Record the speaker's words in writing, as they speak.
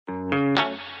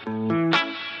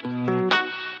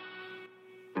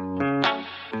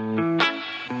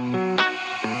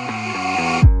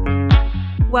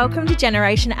Welcome to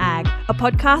Generation Ag, a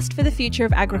podcast for the future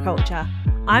of agriculture.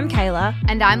 I'm Kayla.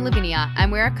 And I'm Lavinia,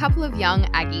 and we're a couple of young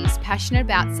Aggies passionate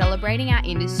about celebrating our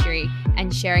industry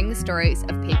and sharing the stories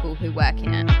of people who work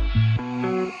in it.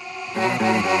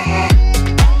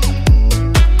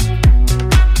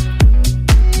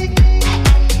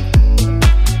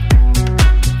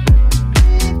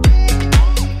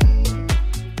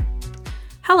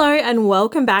 Hello and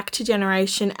welcome back to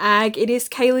Generation Ag. It is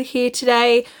Kayla here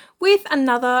today with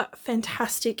another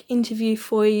fantastic interview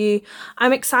for you.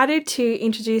 I'm excited to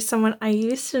introduce someone I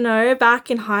used to know back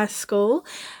in high school.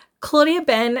 Claudia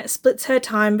Benn splits her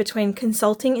time between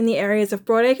consulting in the areas of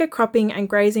broadacre cropping and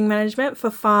grazing management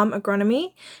for farm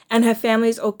agronomy and her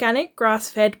family's organic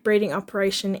grass-fed breeding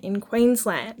operation in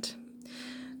Queensland.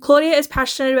 Claudia is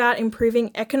passionate about improving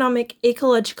economic,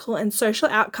 ecological and social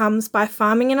outcomes by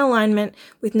farming in alignment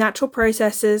with natural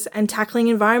processes and tackling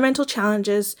environmental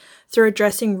challenges through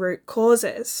addressing root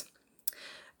causes.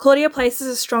 Claudia places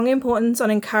a strong importance on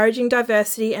encouraging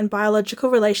diversity and biological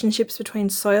relationships between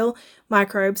soil,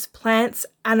 microbes, plants,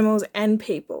 animals and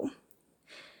people.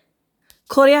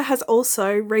 Claudia has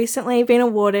also recently been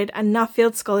awarded a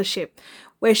Nuffield scholarship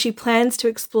where she plans to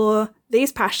explore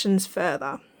these passions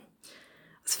further.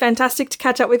 It's fantastic to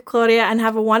catch up with Claudia and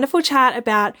have a wonderful chat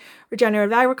about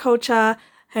regenerative agriculture,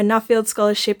 her Nuffield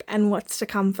scholarship, and what's to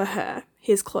come for her.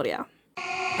 Here's Claudia.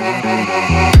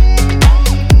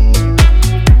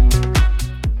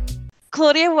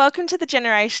 Claudia, welcome to the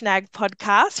Generation Ag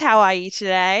podcast. How are you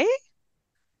today?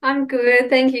 I'm good.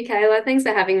 Thank you, Kayla. Thanks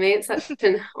for having me. It's such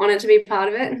an honour to be part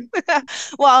of it.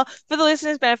 Well, for the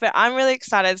listeners' benefit, I'm really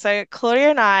excited. So Claudia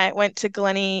and I went to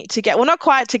Glennie together. Well, not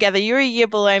quite together. You were a year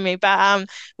below me, but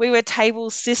we were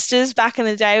table sisters back in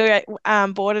the day. We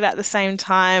were boarded at the same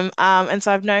time. And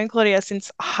so I've known Claudia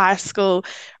since high school.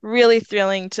 Really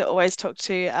thrilling to always talk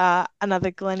to another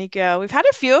Glennie girl. We've had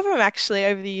a few of them actually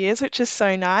over the years, which is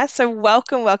so nice. So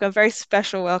welcome. Very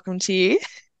special welcome to you.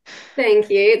 Thank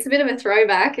you. It's a bit of a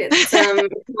throwback. It's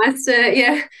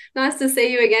nice to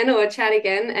see you again or chat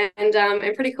again, and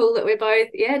pretty cool that we're both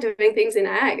doing things in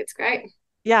ag. It's great.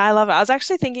 Yeah, I love it. I was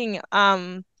actually thinking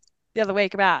the other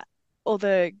week about all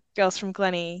the girls from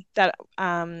Glennie that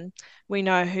we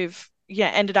know who've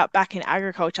ended up back in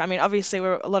agriculture. I mean, obviously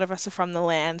a lot of us are from the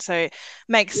land, so it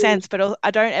makes sense, but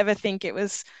I don't ever think it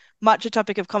was much a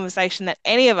topic of conversation that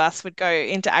any of us would go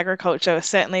into agriculture,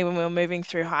 certainly when we were moving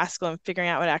through high school and figuring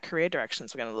out what our career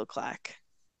directions were going to look like.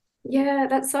 Yeah,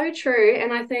 that's so true.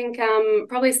 And I think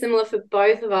probably similar for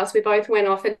both of us. We both went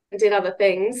off and did other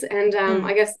things. And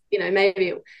I guess,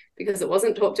 maybe because it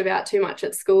wasn't talked about too much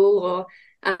at school or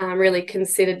really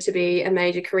considered to be a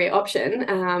major career option.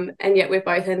 And yet we've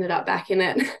both ended up back in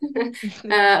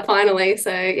it finally.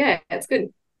 So, yeah, it's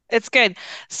good. It's good.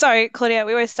 So, Claudia,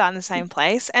 we always start in the same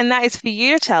place, and that is for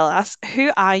you to tell us, who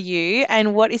are you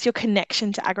and what is your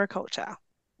connection to agriculture?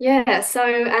 Yeah, so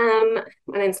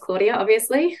my name's Claudia,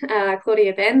 obviously,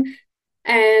 Claudia Benn,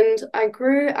 and I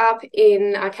grew up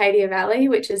in Arcadia Valley,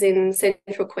 which is in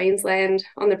central Queensland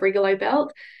on the Brigalow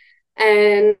Belt,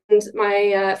 and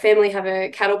my family have a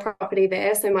cattle property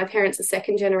there, so my parents are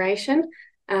second generation.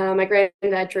 My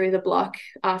granddad drew the block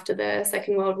after the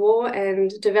Second World War and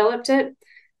developed it.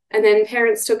 And then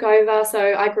parents took over,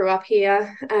 so I grew up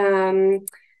here.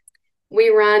 We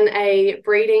run a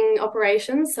breeding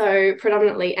operation, so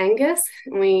predominantly Angus.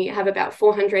 We have about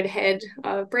 400 head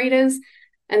of breeders,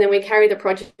 and then we carry the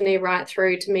progeny right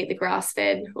through to meet the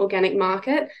grass-fed organic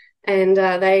market. And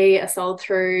they are sold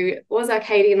through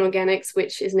Arcadian Organics,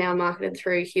 which is now marketed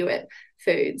through Hewitt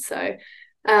Foods. So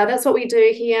that's what we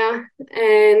do here.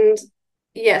 And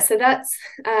yeah, so that's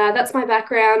my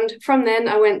background. From then,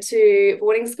 I went to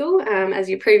boarding school. As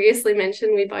you previously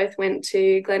mentioned, we both went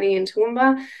to Glennie and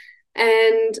Toowoomba.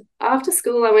 And after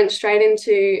school, I went straight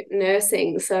into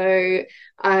nursing. So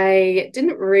I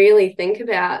didn't really think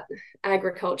about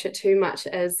agriculture too much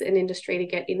as an industry to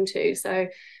get into. So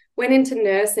went into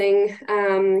nursing.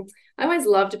 I always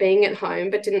loved being at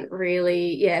home, but didn't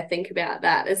really, think about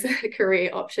that as a career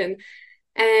option.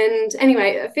 And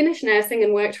anyway, I finished nursing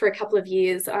and worked for a couple of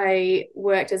years. I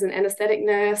worked as an anaesthetic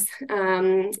nurse,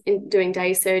 in doing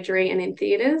day surgery and in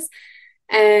theatres.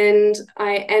 And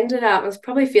I was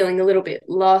probably feeling a little bit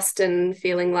lost and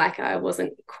feeling like I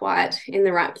wasn't quite in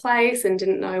the right place and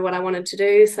didn't know what I wanted to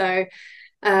do. So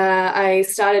I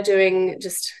started doing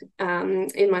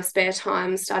in my spare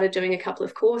time, started doing a couple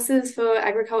of courses for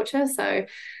agriculture. So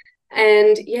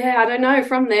and I don't know,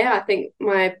 from there, I think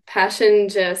my passion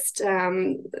just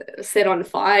set on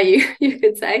fire, you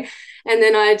could say. And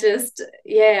then I just,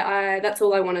 that's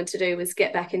all I wanted to do was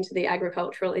get back into the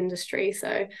agricultural industry.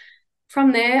 So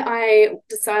from there, I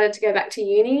decided to go back to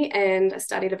uni and I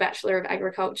studied a Bachelor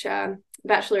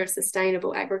of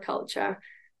Sustainable Agriculture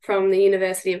from the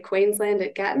University of Queensland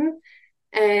at Gatton,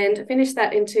 and finished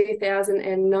that in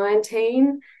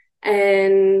 2019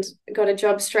 and got a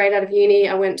job straight out of uni.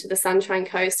 I went to the Sunshine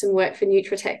Coast and worked for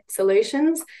Nutritech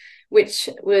Solutions, which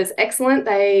was excellent.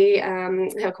 They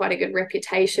have quite a good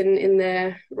reputation in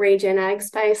the regen ag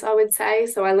space, I would say.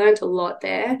 So I learned a lot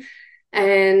there.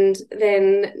 And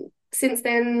then since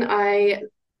then, I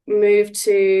moved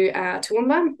to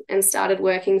Toowoomba and started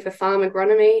working for Farm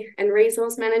Agronomy and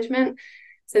Resource Management.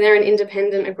 So they're an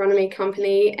independent agronomy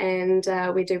company, and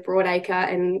we do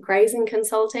broadacre and grazing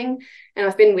consulting. And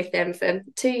I've been with them for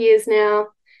 2 years now.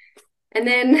 And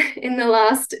then in the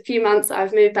last few months,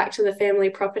 I've moved back to the family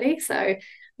property. So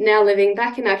now living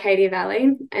back in Arcadia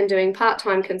Valley and doing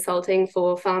part-time consulting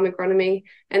for farm agronomy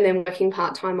and then working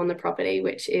part-time on the property,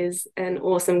 which is an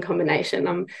awesome combination.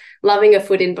 I'm loving a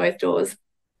foot in both doors.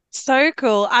 So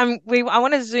cool. I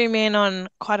want to zoom in on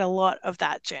quite a lot of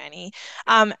that journey.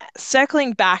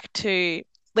 Circling back to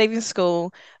leaving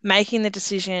school, making the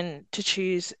decision to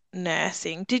choose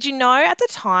nursing. Did you know at the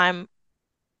time,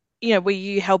 were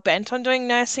you hell bent on doing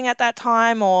nursing at that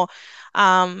time, or,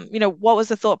 what was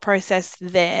the thought process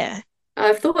there?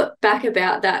 I've thought back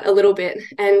about that a little bit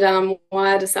and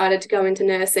why I decided to go into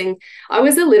nursing. I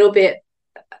was a little bit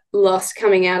lost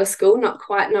coming out of school, not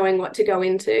quite knowing what to go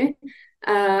into.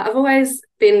 I've always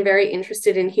been very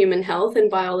interested in human health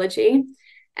and biology,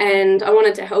 and I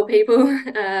wanted to help people.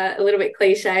 A little bit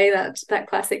cliche, that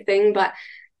classic thing, but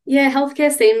yeah,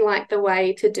 healthcare seemed like the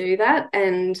way to do that.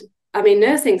 And I mean,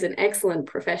 nursing's an excellent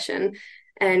profession,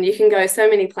 and you can go so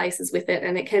many places with it,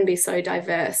 and it can be so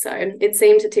diverse. So it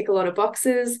seemed to tick a lot of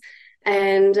boxes.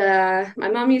 And my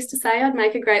mum used to say I'd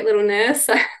make a great little nurse.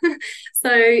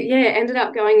 So yeah, ended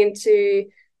up going into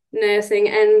nursing,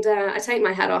 and I take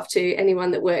my hat off to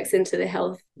anyone that works in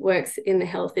the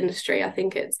health industry. I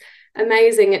think it's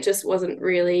amazing. It just wasn't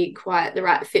really quite the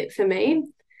right fit for me.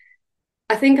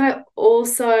 I think it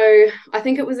was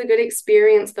a good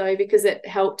experience though, because it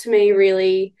helped me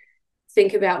really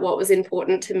think about what was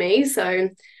important to me. So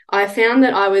I found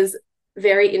that I was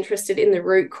very interested in the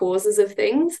root causes of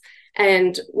things,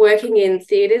 and working in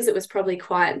theatres, it was probably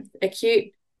quite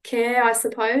acute care, I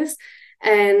suppose.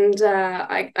 And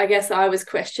I guess I was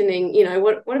questioning,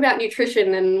 what about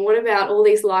nutrition, and what about all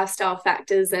these lifestyle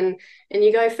factors, and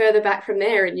you go further back from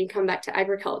there and you come back to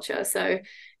agriculture. So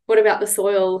what about the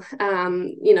soil,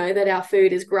 that our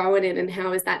food is growing in, and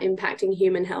how is that impacting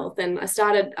human health? And I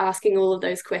started asking all of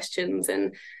those questions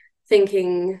and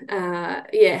thinking,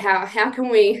 how can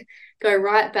we go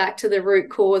right back to the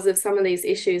root cause of some of these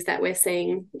issues that we're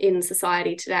seeing in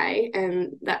society today?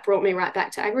 And that brought me right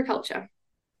back to agriculture.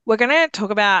 We're going to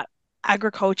talk about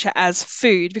agriculture as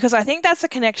food, because I think that's a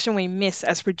connection we miss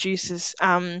as producers.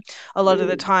 A lot of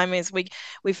the time is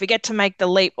we forget to make the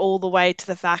leap all the way to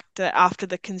the fact that after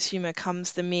the consumer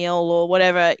comes the meal, or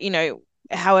whatever,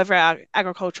 however our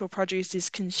agricultural produce is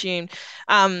consumed,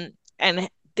 and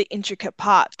the intricate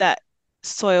part that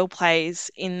soil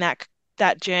plays in that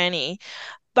journey.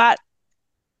 But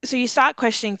so you start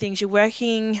questioning things. You're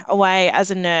working away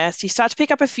as a nurse. You start to pick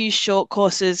up a few short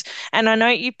courses. And I know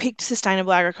you picked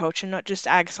sustainable agriculture, not just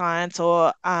ag science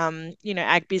or,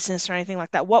 ag business or anything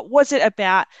like that. What was it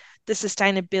about the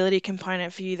sustainability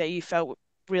component for you that you felt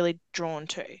really drawn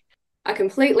to? I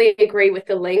completely agree with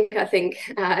the link. I think,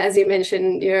 as you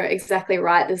mentioned, you're exactly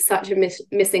right. There's such a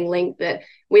missing link that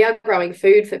we are growing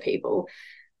food for people.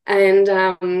 And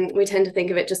we tend to think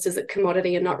of it just as a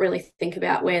commodity and not really think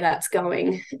about where that's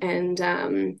going. And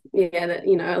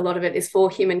a lot of it is for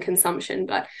human consumption.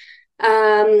 But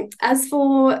as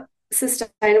for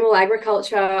sustainable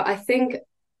agriculture, I think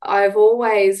I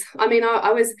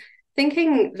was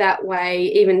thinking that way,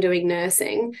 even doing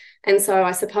nursing. And so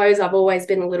I suppose I've always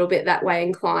been a little bit that way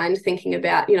inclined, thinking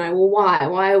about,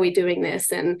 why are we doing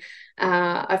this? And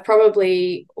I've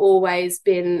probably always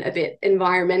been a bit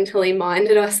environmentally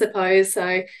minded, I suppose.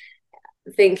 So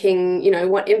thinking,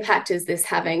 what impact is this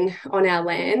having on our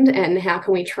land, and how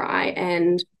can we try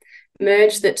and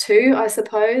merge the two, I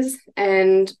suppose,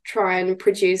 and try and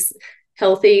produce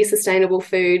healthy, sustainable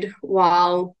food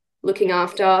while looking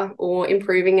after or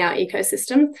improving our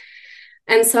ecosystem.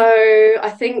 And so I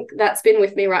think that's been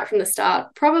with me right from the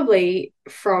start, probably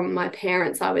from my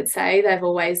parents, I would say. They've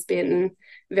always been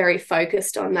very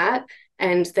focused on that,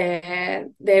 and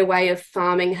their way of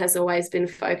farming has always been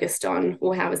focused on,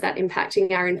 well, how is that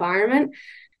impacting our environment?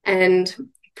 And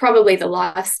probably the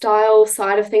lifestyle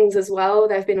side of things as well.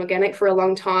 They've been organic for a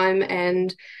long time,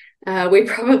 and we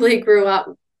probably grew up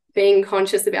being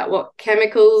conscious about what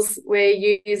chemicals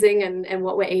we're using and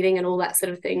what we're eating and all that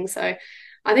sort of thing. So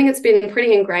I think it's been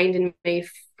pretty ingrained in me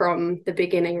from the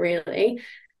beginning, really.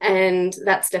 And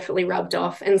that's definitely rubbed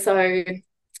off. And so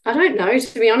I don't know,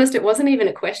 to be honest, it wasn't even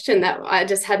a question. That I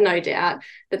just had no doubt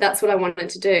that that's what I wanted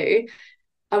to do.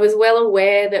 I was well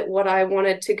aware that what I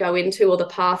wanted to go into, or the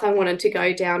path I wanted to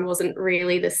go down, wasn't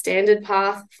really the standard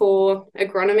path for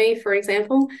agronomy, for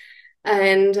example.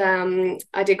 And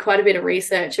I did quite a bit of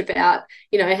research about,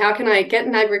 how can I get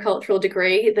an agricultural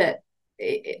degree that,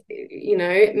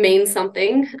 means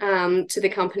something to the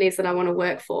companies that I want to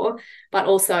work for, but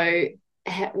also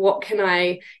what can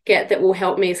I get that will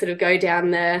help me sort of go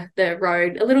down the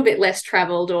road a little bit less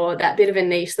traveled, or that bit of a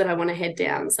niche that I want to head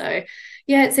down. So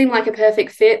yeah, it seemed like a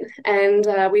perfect fit, and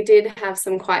we did have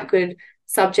some quite good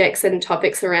subjects and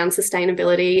topics around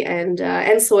sustainability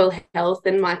and soil health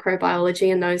and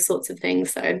microbiology and those sorts of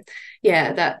things. So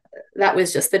yeah, that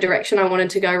was just the direction I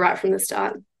wanted to go right from the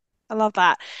start. I love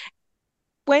that.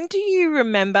 When do you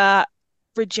remember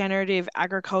regenerative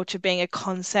agriculture being a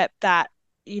concept that,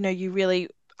 you really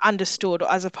understood,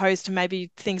 as opposed to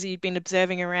maybe things that you'd been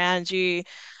observing around you,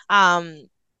 um,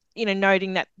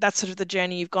 noting that that's sort of the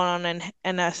journey you've gone on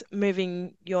and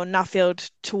moving your Nuffield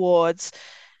towards.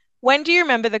 When do you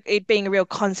remember it being a real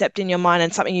concept in your mind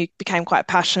and something you became quite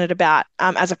passionate about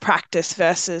as a practice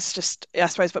versus just, I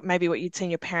suppose, but maybe what you'd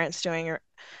seen your parents doing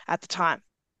at the time?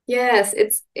 Yes,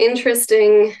 it's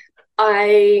interesting.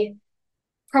 I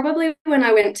probably, when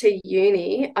I went to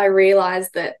uni, I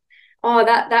realized that,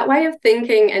 that way of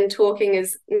thinking and talking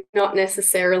is not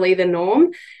necessarily the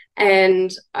norm.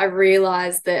 And I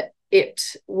realized that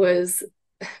it was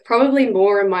probably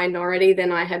more a minority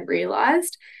than I had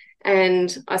realized.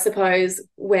 And I suppose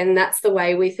when that's the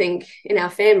way we think in our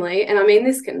family, and I mean,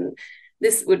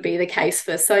 this would be the case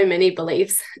for so many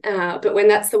beliefs, but when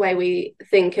that's the way we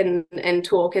think and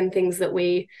talk and things that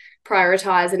we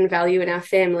prioritize and value in our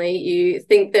family, you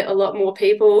think that a lot more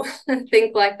people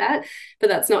think like that, but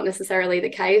that's not necessarily the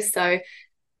case. So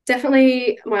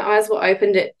definitely my eyes were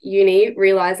opened at uni,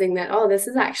 realizing that, this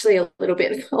is actually a little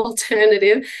bit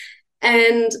alternative.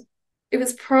 And it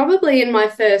was probably in my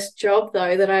first job,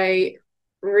 though, that I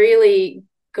really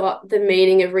got the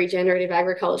meaning of regenerative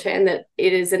agriculture, and that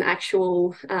it is an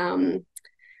actual, I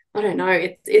don't know,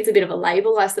 it's a bit of a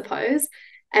label, I suppose.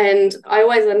 And I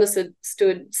always understood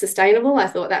sustainable. I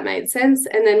thought that made sense.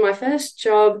 And then my first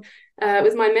job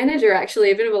with my manager,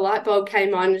 actually, a bit of a light bulb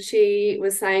came on. She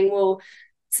was saying, well,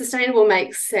 sustainable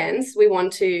makes sense. We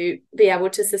want to be able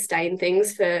to sustain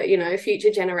things for,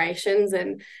 future generations.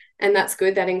 And that's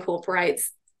good. That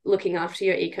incorporates looking after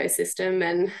your ecosystem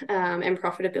and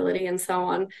profitability and so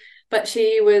on. But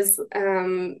she was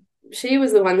the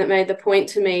one that made the point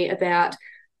to me about,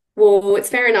 well, it's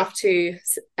fair enough to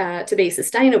be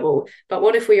sustainable, but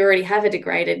what if we already have a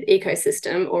degraded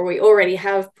ecosystem, or we already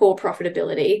have poor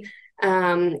profitability?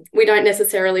 We don't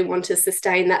necessarily want to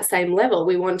sustain that same level.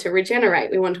 We want to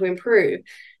regenerate. We want to improve.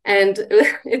 And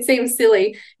it seems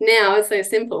silly now, it's so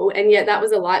simple. And yet that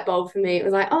was a light bulb for me. It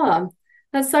was like,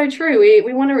 that's so true.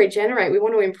 We want to regenerate. We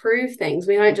want to improve things.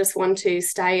 We don't just want to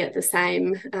stay at the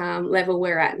same level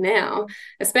we're at now,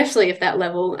 especially if that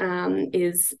level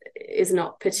is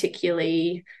not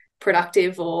particularly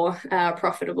productive or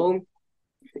profitable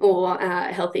or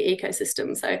a healthy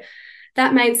ecosystem. So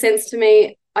that made sense to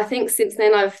me. I think since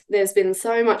then there's been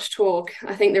so much talk.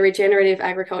 I think the regenerative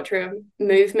agriculture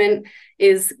movement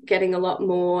is getting a lot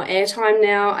more airtime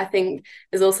now. I think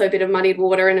there's also a bit of muddied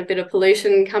water and a bit of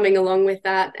pollution coming along with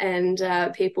that, and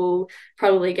people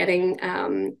probably getting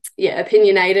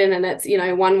opinionated, and it's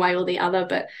one way or the other.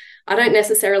 But I don't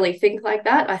necessarily think like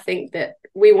that. I think that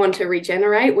we want to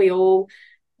regenerate. We all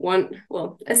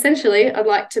essentially, I'd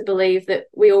like to believe that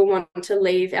we all want to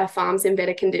leave our farms in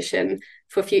better condition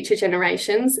for future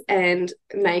generations and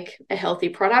make a healthy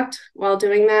product while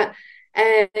doing that,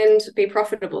 and be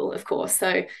profitable, of course.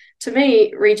 So to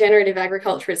me, regenerative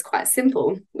agriculture is quite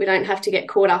simple. We don't have to get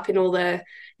caught up in all the,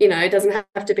 it doesn't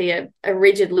have to be a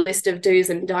rigid list of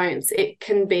do's and don'ts. It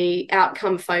can be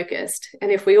outcome focused. And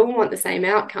if we all want the same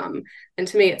outcome, then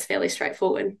to me, it's fairly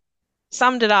straightforward.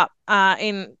 Summed it up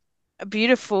in a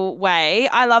beautiful way.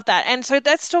 I love that. And so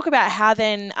let's talk about how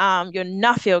then your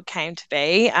Nuffield came to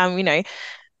be.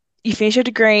 You finished your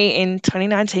degree in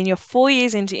 2019, you're 4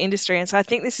 years into industry. And so I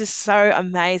think this is so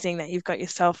amazing that you've got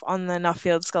yourself on the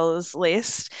Nuffield Scholars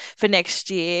list for next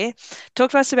year.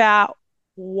 Talk to us about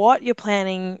what you're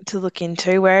planning to look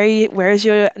into. Where is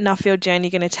your Nuffield journey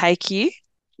going to take you?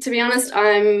 To be honest,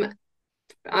 I'm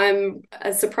I'm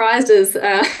as surprised as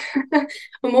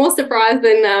or more surprised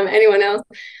than anyone else.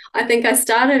 I think I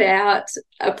started out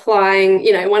applying,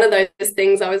 one of those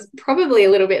things I was probably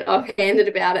a little bit offhanded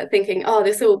about it, thinking, oh,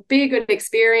 this will be a good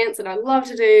experience and I'd love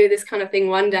to do this kind of thing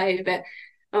one day, but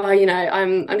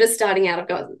I'm just starting out. I've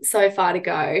got so far to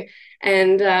go.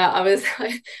 And I was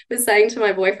saying to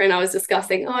my boyfriend, I was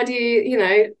discussing, oh,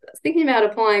 thinking about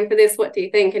applying for this, what do you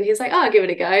think? And he's like, oh, I'll give it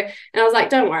a go. And I was like,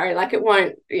 don't worry, like it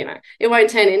won't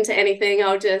turn into anything.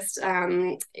 I'll just,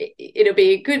 it'll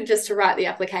be good just to write the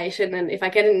application. And if I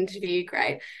get an interview,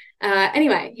 great.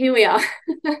 Anyway, here we are.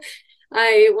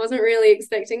 I wasn't really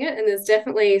expecting it. And there's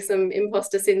definitely some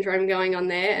imposter syndrome going on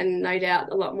there, and no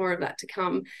doubt a lot more of that to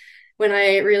come when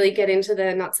I really get into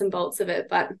the nuts and bolts of it.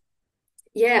 But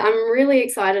yeah, I'm really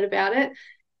excited about it.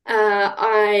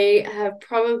 I have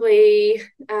probably,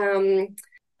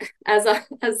 as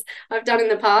I've done in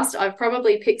the past, I've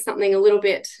probably picked something a little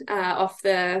bit off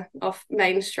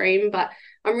mainstream, but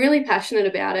I'm really passionate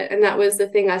about it. And that was the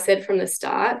thing I said from the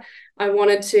start. I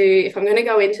wanted to, if I'm going to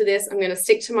go into this, I'm going to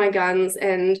stick to my guns,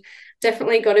 and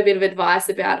definitely got a bit of advice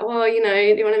about, do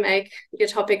you want to make your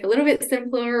topic a little bit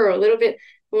simpler or a little bit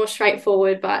more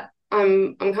straightforward? But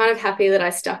I'm kind of happy that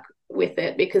I stuck with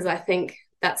it, because I think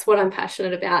that's what I'm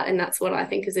passionate about and that's what I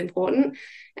think is important.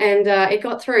 And it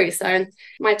got through. So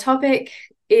my topic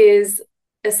is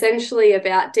essentially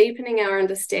about deepening our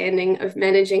understanding of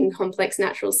managing complex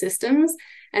natural systems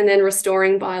and then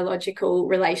restoring biological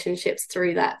relationships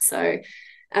through that. So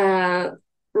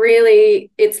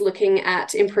really, it's looking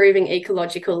at improving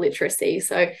ecological literacy.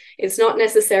 So it's not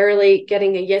necessarily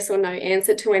getting a yes or no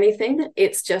answer to anything.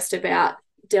 It's just about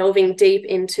delving deep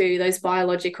into those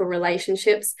biological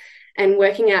relationships and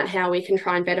working out how we can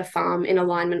try and better farm in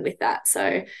alignment with that.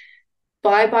 So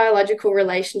by biological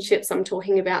relationships, I'm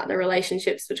talking about the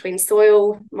relationships between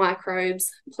soil,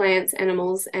 microbes, plants,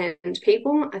 animals, and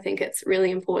people. I think it's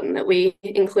really important that we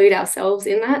include ourselves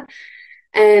in that.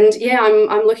 And yeah,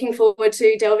 I'm looking forward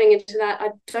to delving into that. I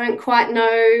don't quite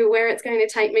know where it's going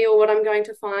to take me or what I'm going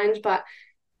to find, but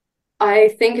I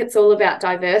think it's all about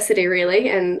diversity, really.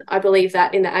 And I believe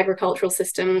that in the agricultural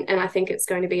system. And I think it's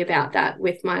going to be about that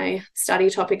with my study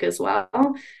topic as well.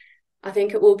 I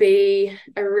think it will be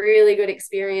a really good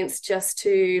experience just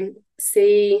to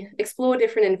explore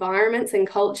different environments and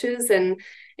cultures, and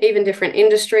even different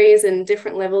industries and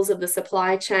different levels of the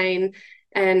supply chain.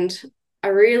 And I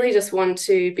really just want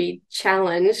to be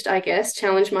challenged, I guess,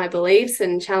 challenge my beliefs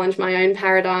and challenge my own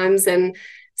paradigms, and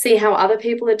see how other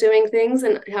people are doing things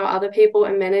and how other people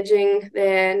are managing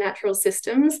their natural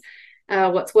systems,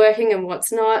 what's working and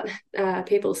what's not,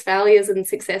 people's failures and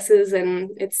successes. And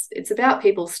it's about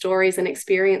people's stories and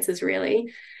experiences,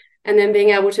 really. And then being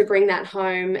able to bring that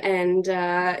home and,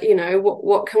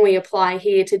 what can we apply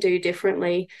here to do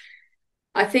differently?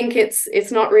 I think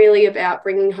it's not really about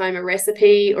bringing home a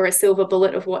recipe or a silver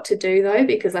bullet of what to do, though,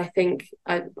 because I think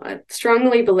I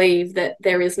strongly believe that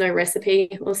there is no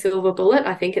recipe or silver bullet.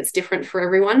 I think it's different for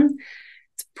everyone.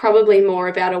 It's probably more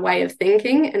about a way of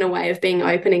thinking and a way of being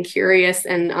open and curious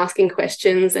and asking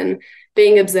questions and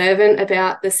being observant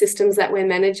about the systems that we're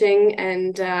managing,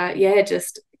 and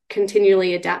just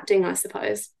continually adapting, I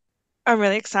suppose. I'm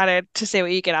really excited to see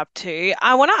what you get up to.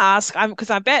 I want to ask, because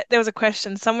I bet there was a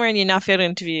question somewhere in your Nuffield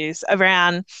interviews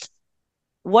around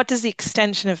what does the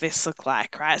extension of this look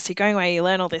like, right? So you're going away, you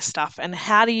learn all this stuff, and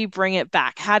how do you bring it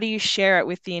back? How do you share it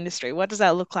with the industry? What does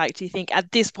that look like, do you think,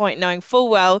 at this point, knowing full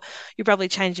well you probably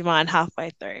change your mind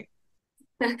halfway through?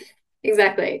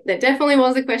 Exactly. There definitely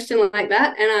was a question like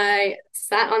that, and I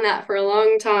sat on that for a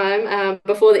long time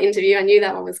before the interview. I knew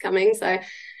that one was coming, so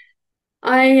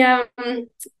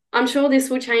I'm sure this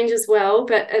will change as well,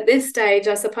 but at this stage,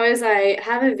 I suppose I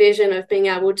have a vision of being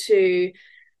able to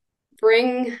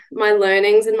bring my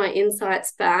learnings and my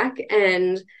insights back.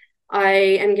 And I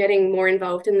am getting more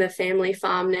involved in the family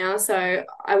farm now. So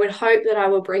I would hope that I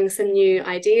will bring some new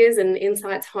ideas and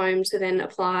insights home to then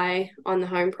apply on the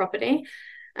home property.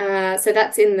 So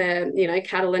that's in the,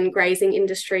 cattle and grazing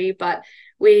industry, but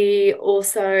we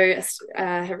also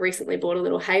have recently bought a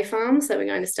little hay farm. So we're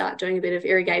going to start doing a bit of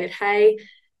irrigated hay.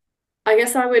 I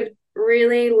guess I would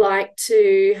really like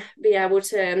to be able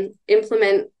to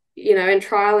implement, and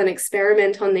trial and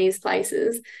experiment on these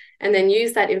places, and then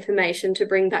use that information to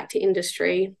bring back to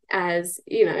industry as,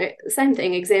 same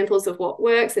thing, examples of what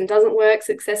works and doesn't work,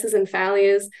 successes and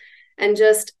failures, and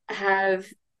just have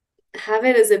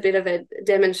it as a bit of a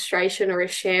demonstration or a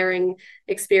sharing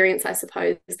experience, I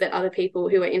suppose, that other people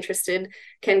who are interested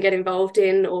can get involved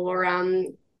in, or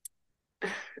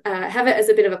have it as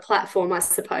a bit of a platform, I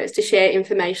suppose, to share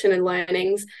information and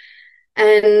learnings.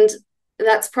 And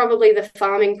that's probably the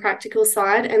farming practical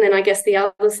side. And then I guess the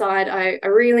other side, I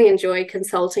really enjoy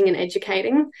consulting and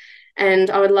educating. And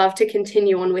I would love to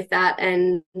continue on with that.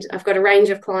 And I've got a range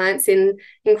of clients in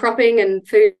cropping and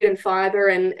food and fibre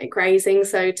and grazing.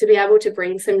 So to be able to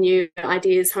bring some new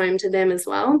ideas home to them as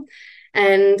well.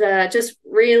 And just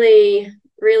really,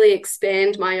 really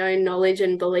expand my own knowledge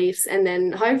and beliefs, and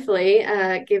then hopefully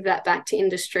give that back to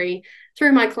industry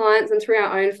through my clients and through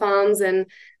our own farms. And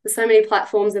there's so many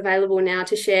platforms available now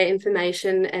to share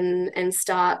information and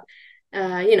start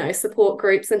support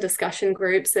groups and discussion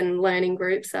groups and learning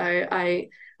groups. So I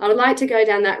would like to go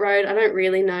down that road. I don't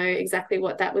really know exactly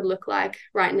what that would look like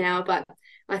right now, but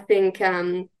I think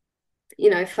farm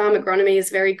agronomy is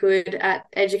very good at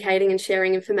educating and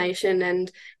sharing information,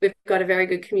 and we've got a very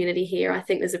good community here. I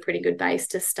think there's a pretty good base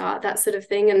to start that sort of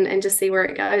thing and just see where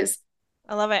it goes.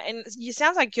 I love it. And you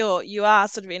sounds like you are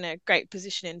sort of in a great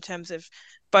position in terms of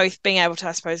both being able to,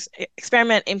 I suppose,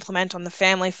 experiment, implement on the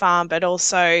family farm, but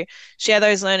also share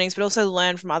those learnings, but also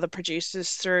learn from other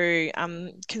producers through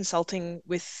consulting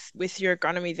with your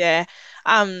agronomy there.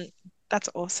 That's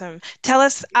awesome. Tell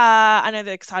us, I know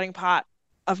the exciting part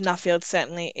of Nuffield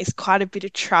certainly is quite a bit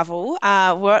of travel.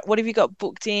 What have you got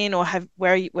booked in, or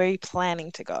where are you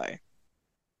planning to go?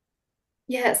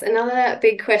 Yes, another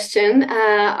big question.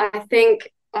 I think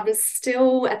I'm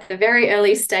still at the very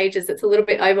early stages. It's a little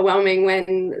bit overwhelming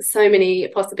when so many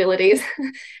possibilities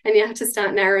and you have to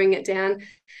start narrowing it down.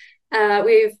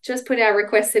 We've just put our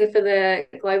requests in for the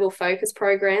Global Focus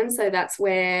program. So that's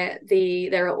where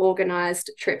there are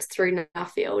organised trips through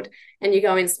Nuffield, and you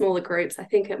go in smaller groups. I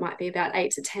think it might be about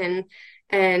 8 to 10,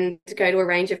 and go to a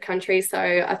range of countries. So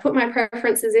I put my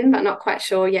preferences in, but not quite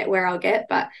sure yet where I'll get.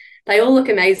 But they all look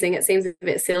amazing. It seems a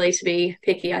bit silly to be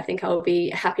picky. I think I'll be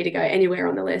happy to go anywhere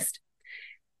on the list.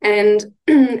 And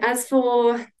as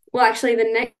for, well, actually,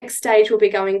 the next stage will be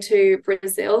going to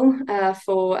Brazil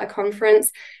for a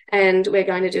conference, and we're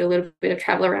going to do a little bit of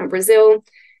travel around Brazil.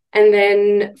 And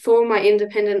then for my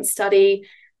independent study,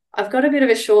 I've got a bit of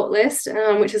a short list,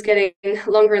 which is getting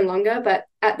longer and longer. But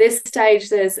at this stage,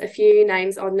 there's a few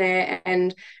names on there,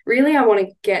 and really, I want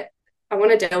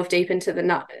to delve deep into the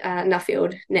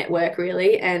Nuffield network,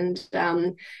 really, and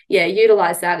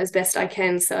utilize that as best I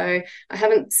can. So I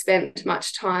haven't spent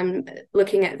much time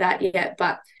looking at that yet,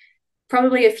 but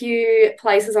probably a few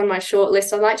places on my short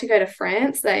list. I'd like to go to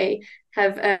France. They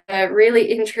have a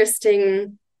really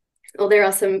interesting, or there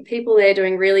are some people there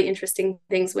doing really interesting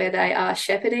things where they are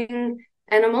shepherding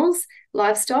animals,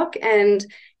 livestock, and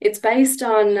it's based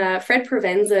on Fred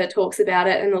Provenza talks about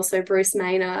it, and also Bruce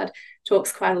Maynard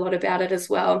talks quite a lot about it as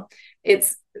well.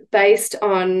 It's based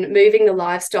on moving the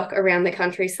livestock around the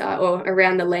countryside or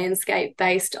around the landscape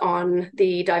based on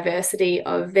the diversity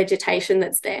of vegetation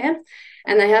that's there.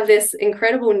 And they have this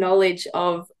incredible knowledge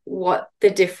of what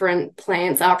the different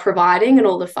plants are providing, and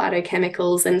all the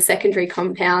phytochemicals and secondary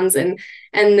compounds, and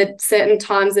the certain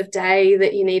times of day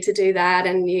that you need to do that,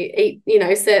 and you eat,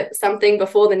 something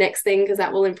before the next thing because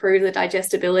that will improve the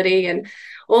digestibility, and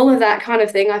all of that kind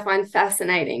of thing I find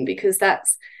fascinating, because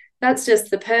that's just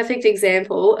the perfect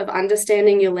example of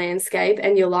understanding your landscape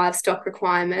and your livestock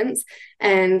requirements,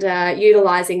 and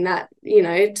utilizing that,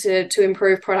 to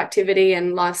improve productivity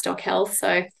and livestock health.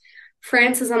 So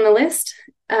France is on the list.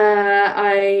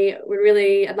 I'd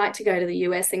like to go to the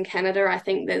US and Canada. I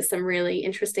think there's some really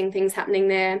interesting things happening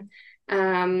there.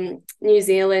 New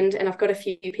Zealand, and I've got a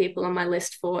few people on my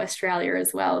list for Australia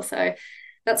as well. So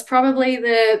that's probably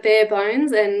the bare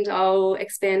bones, and I'll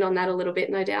expand on that a little bit,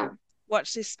 no doubt.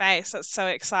 Watch this space. That's so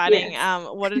exciting. Yes.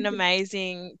 What an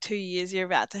amazing 2 years you're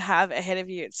about to have ahead of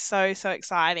you. It's so, so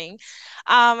exciting.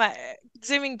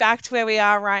 Zooming back to where we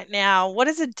are right now, what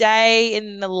does a day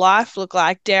in the life look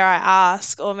like, dare I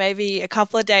ask, or maybe a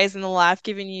couple of days in the life,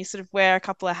 given you sort of wear a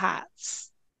couple of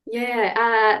hats?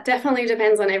 Yeah, definitely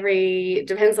depends on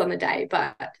the day,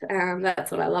 but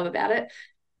that's what I love about it.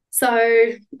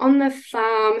 So on the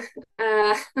farm,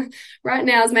 right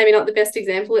now is maybe not the best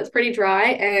example. It's pretty dry,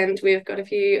 and we've got a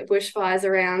few bushfires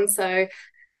around. So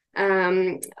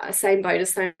same boat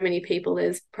as so many people.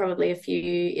 There's probably a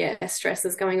few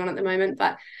stresses going on at the moment,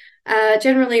 but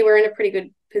generally we're in a pretty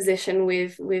good position.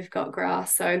 We've got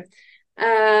grass. So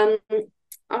I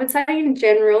would say in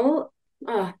general,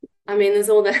 there's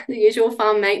all the usual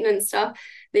farm maintenance stuff,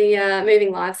 the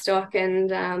moving livestock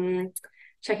and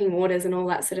checking waters and all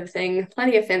that sort of thing.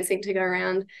 Plenty of fencing to go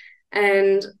around.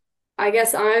 And I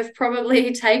guess I've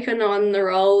probably taken on the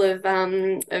role of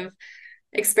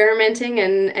experimenting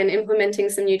and implementing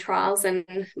some new trials. And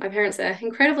my parents are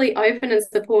incredibly open and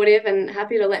supportive and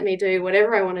happy to let me do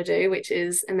whatever I want to do, which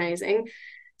is amazing.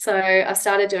 So I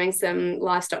started doing some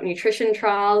livestock nutrition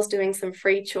trials, doing some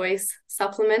free choice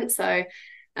supplements. So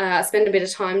I spent a bit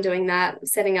of time doing that,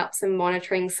 setting up some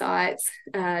monitoring sites,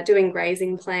 doing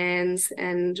grazing plans,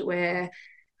 and we're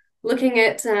looking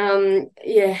at,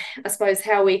 I suppose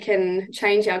how we can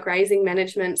change our grazing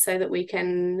management so that we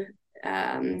can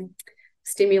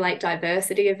stimulate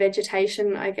diversity of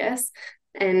vegetation, I guess,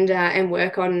 and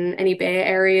work on any bare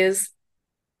areas.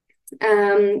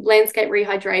 Landscape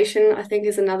rehydration, I think,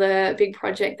 is another big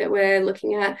project that we're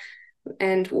looking at,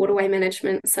 and waterway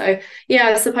management. So yeah,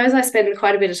 I suppose I spend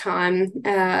quite a bit of time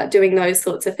doing those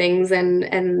sorts of things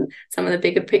and some of the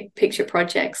bigger picture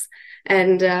projects.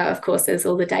 And of course, there's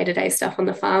all the day-to-day stuff on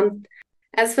the farm.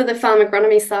 As for the farm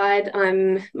agronomy side,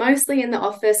 I'm mostly in the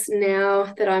office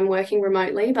now that I'm working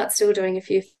remotely, but still doing a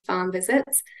few farm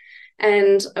visits.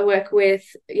 And I work with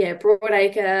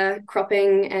broadacre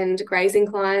cropping and grazing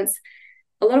clients.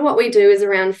 A lot of what we do is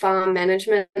around farm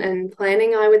management and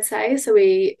planning, I would say. So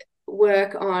we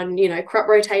work on, crop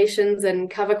rotations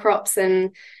and cover crops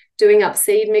and doing up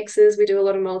seed mixes. We do a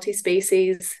lot of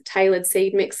multi-species tailored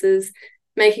seed mixes,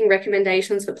 making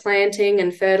recommendations for planting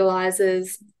and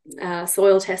fertilizers,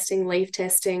 soil testing, leaf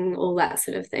testing, all that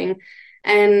sort of thing.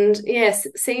 And yes,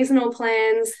 seasonal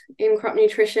plans in crop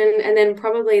nutrition, and then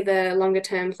probably the longer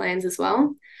term plans as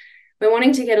well. We're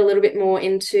wanting to get a little bit more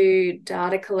into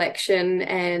data collection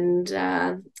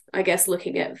and I guess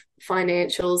looking at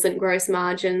financials and gross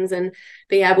margins, and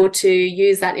be able to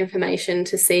use that information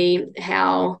to see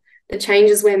how the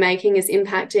changes we're making is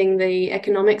impacting the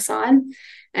economic side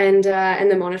and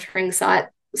the monitoring side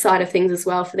of things as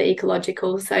well for the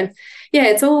ecological. So yeah,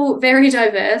 it's all very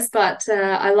diverse, but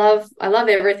I love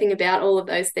everything about all of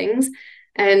those things.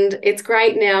 And it's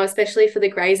great now, especially for the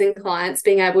grazing clients,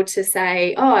 being able to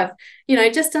say, oh, I've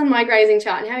just done my grazing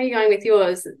chart, and how are you going with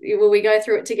yours? Will we go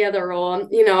through it together? Or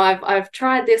I've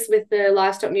tried this with the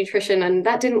livestock nutrition and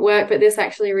that didn't work, but this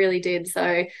actually really did.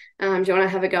 So do you want to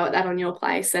have a go at that on your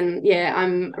place? And yeah,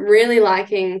 I'm really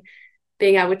liking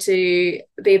being able to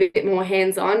be a bit more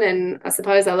hands-on. And I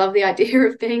suppose I love the idea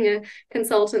of being a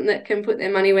consultant that can put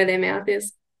their money where their mouth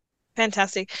is.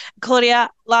 Fantastic. Claudia,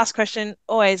 last question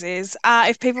always is,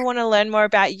 if people want to learn more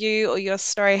about you or your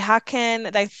story, how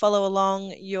can they follow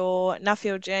along your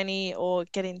Nuffield journey or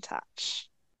get in touch?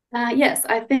 Yes,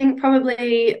 I think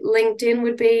probably LinkedIn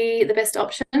would be the best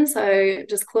option. So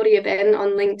just Claudia Benn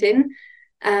on LinkedIn.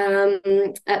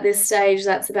 At this stage,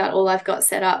 that's about all I've got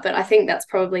set up, but I think that's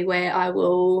probably where I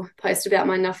will post about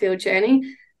my Nuffield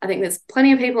journey. I think there's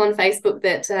plenty of people on Facebook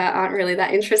that aren't really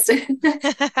that interested. So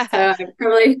I'd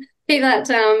probably keep that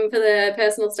for the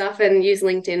personal stuff and use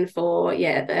LinkedIn for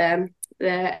the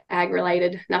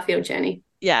ag-related Nuffield journey.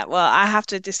 Yeah, well, I have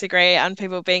to disagree on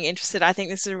people being interested. I think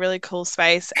this is a really cool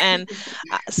space, and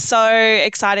so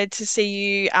excited to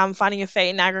see you finding your feet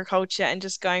in agriculture and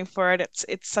just going for it.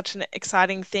 It's such an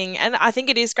exciting thing, and I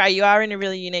think it is great. You are in a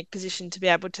really unique position to be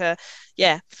able to,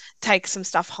 take some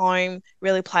stuff home,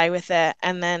 really play with it,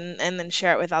 and then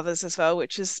share it with others as well,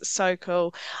 which is so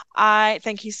cool. I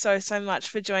thank you so much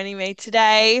for joining me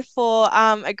today, for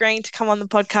agreeing to come on the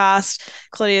podcast.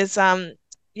 Claudia's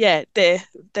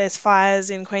there's fires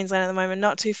in Queensland at the moment,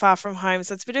 not too far from home,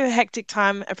 so it's a bit of a hectic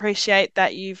time. Appreciate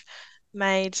that you've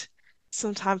made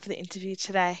some time for the interview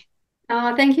today.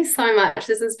 Oh, thank you so much.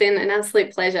 This has been an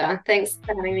absolute pleasure. Thanks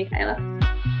for having me, Kayla.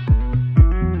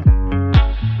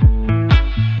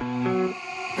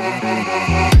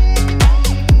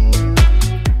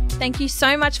 Thank you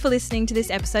so much for listening to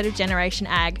this episode of Generation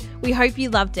Ag. We hope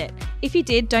you loved it. If you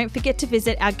did, don't forget to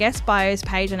visit our guest bios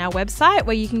page on our website,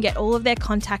 where you can get all of their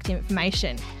contact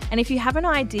information. And if you have an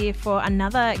idea for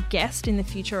another guest in the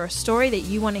future or a story that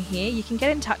you want to hear, you can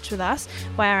get in touch with us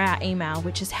via our email,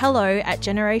 which is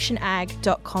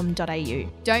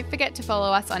hello@generationag.com.au. Don't forget to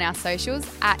follow us on our socials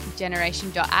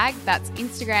 @generation.ag. That's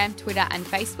Instagram, Twitter and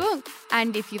Facebook.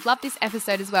 And if you've loved this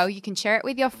episode as well, you can share it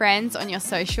with your friends on your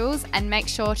socials, and make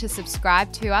sure to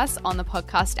subscribe to us on the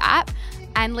podcast app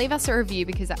and leave us a review,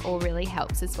 because that all really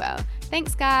helps as well.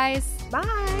 Thanks, guys.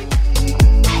 Bye.